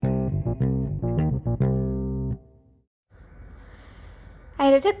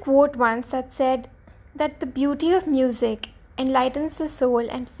I read a quote once that said that the beauty of music enlightens the soul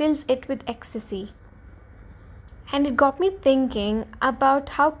and fills it with ecstasy. And it got me thinking about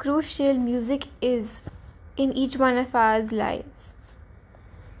how crucial music is in each one of our lives.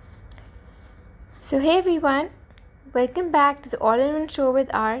 So, hey everyone, welcome back to the All in One Show with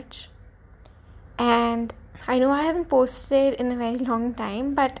Arch. And I know I haven't posted in a very long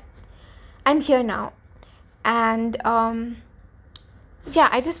time, but I'm here now. And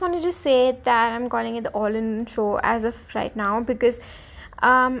I just wanted to say that I'm calling it the All in One Show as of right now because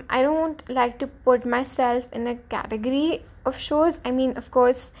I don't like to put myself in a category of shows. I mean, of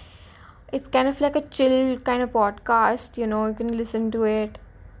course, it's kind of like a chill kind of podcast, you can listen to it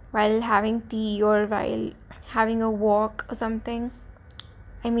while having tea or while having a walk or something.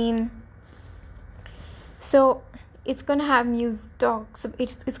 So it's going to have music talks.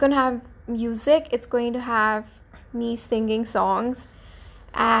 It's going to have music. It's going to have me singing songs.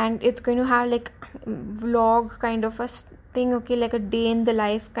 And it's going to have like vlog kind of a thing, okay, like a day in the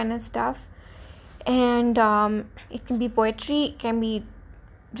life kind of stuff. And it can be poetry, it can be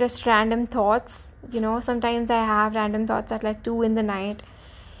just random thoughts. Sometimes I have random thoughts at like 2 a.m.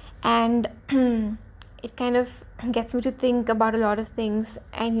 and it kind of gets me to think about a lot of things.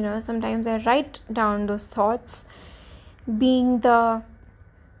 And sometimes I write down those thoughts, being the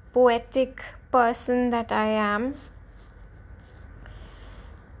poetic person that I am.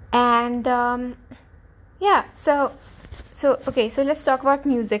 And so let's talk about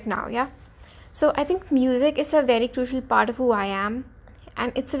music now. So I think music is a very crucial part of who I am,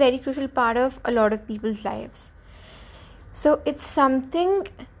 and it's a very crucial part of a lot of people's lives. So it's something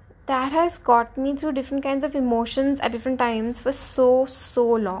that has got me through different kinds of emotions at different times for so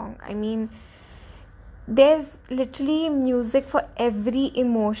long. I mean, there's literally music for every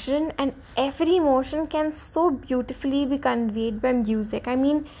emotion, and every emotion can so beautifully be conveyed by music. I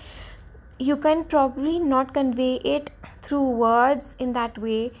mean, you can probably not convey it through words in that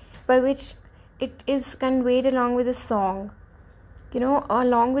way by which it is conveyed along with a song,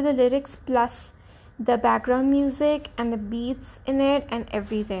 along with the lyrics plus the background music and the beats in it and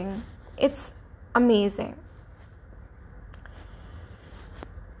everything. It's amazing.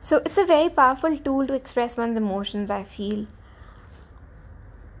 So it's a very powerful tool to express one's emotions, I feel.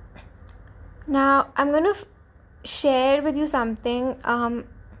 Now, I'm going to share with you something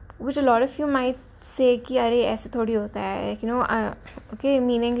which a lot of you might say कि अरे ऐसे थोड़ी होता है, okay,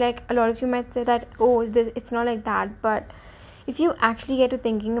 meaning like a lot of you might say that, it's not like that. But if you actually get to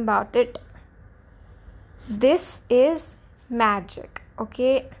thinking about it, this is magic,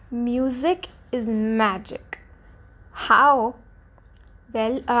 okay? Music is magic. How?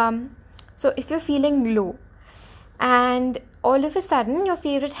 Well, so if you're feeling low and all of a sudden your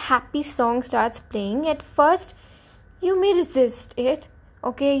favorite happy song starts playing, at first you may resist it,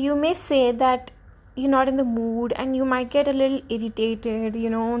 okay? You may say that you're not in the mood, and you might get a little irritated,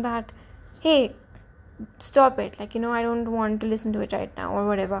 that, hey, stop it, I don't want to listen to it right now or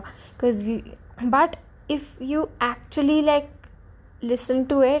whatever. But if you actually listen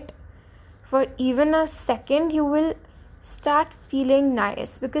to it for even a second, you will start feeling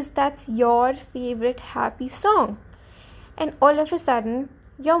nice because that's your favorite happy song, and all of a sudden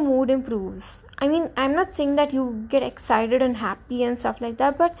your mood improves. I mean, I'm not saying that you get excited and happy and stuff like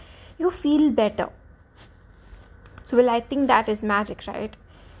that, but you feel better. So I think that is magic, right?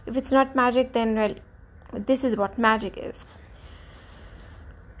 If it's not magic, then this is what magic is.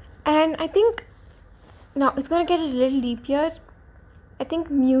 And I think now it's going to get a little deep here. I think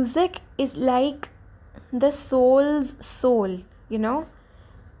music is like the soul's soul,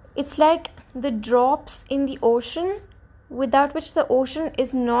 It's like the drops in the ocean, without which the ocean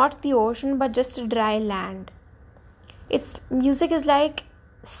is not the ocean but just a dry land. Music is like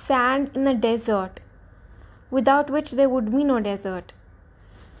sand in the desert, without which there would be no desert.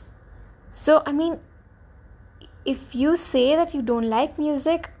 So, I mean, if you say that you don't like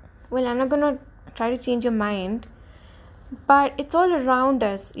music, well, I'm not going to try to change your mind. But it's all around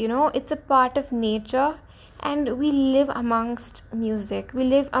us, it's a part of nature, and we live amongst music. We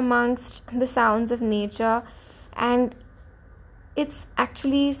live amongst the sounds of nature, and it's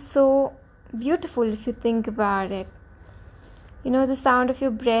actually so beautiful if you think about it. The sound of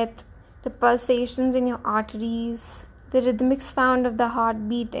your breath, the pulsations in your arteries, the rhythmic sound of the heart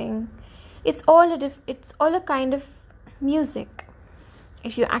beating. It's all a kind of music,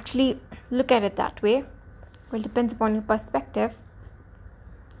 if you actually look at it that way. Well, depends upon your perspective.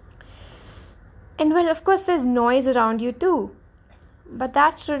 And well, of course, there's noise around you too. But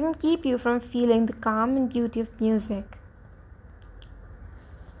that shouldn't keep you from feeling the calm and beauty of music.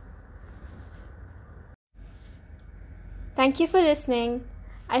 Thank you for listening.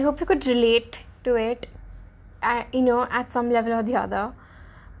 I hope you could relate to it, at some level or the other.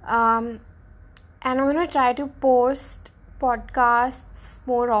 And I'm going to try to post podcasts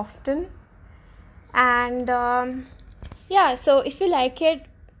more often. And so if you like it,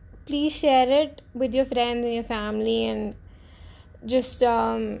 please share it with your friends and your family, and just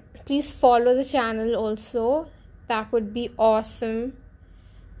please follow the channel also. That would be awesome.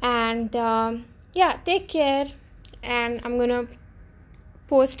 And take care, and I'm gonna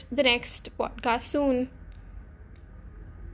post the next podcast soon.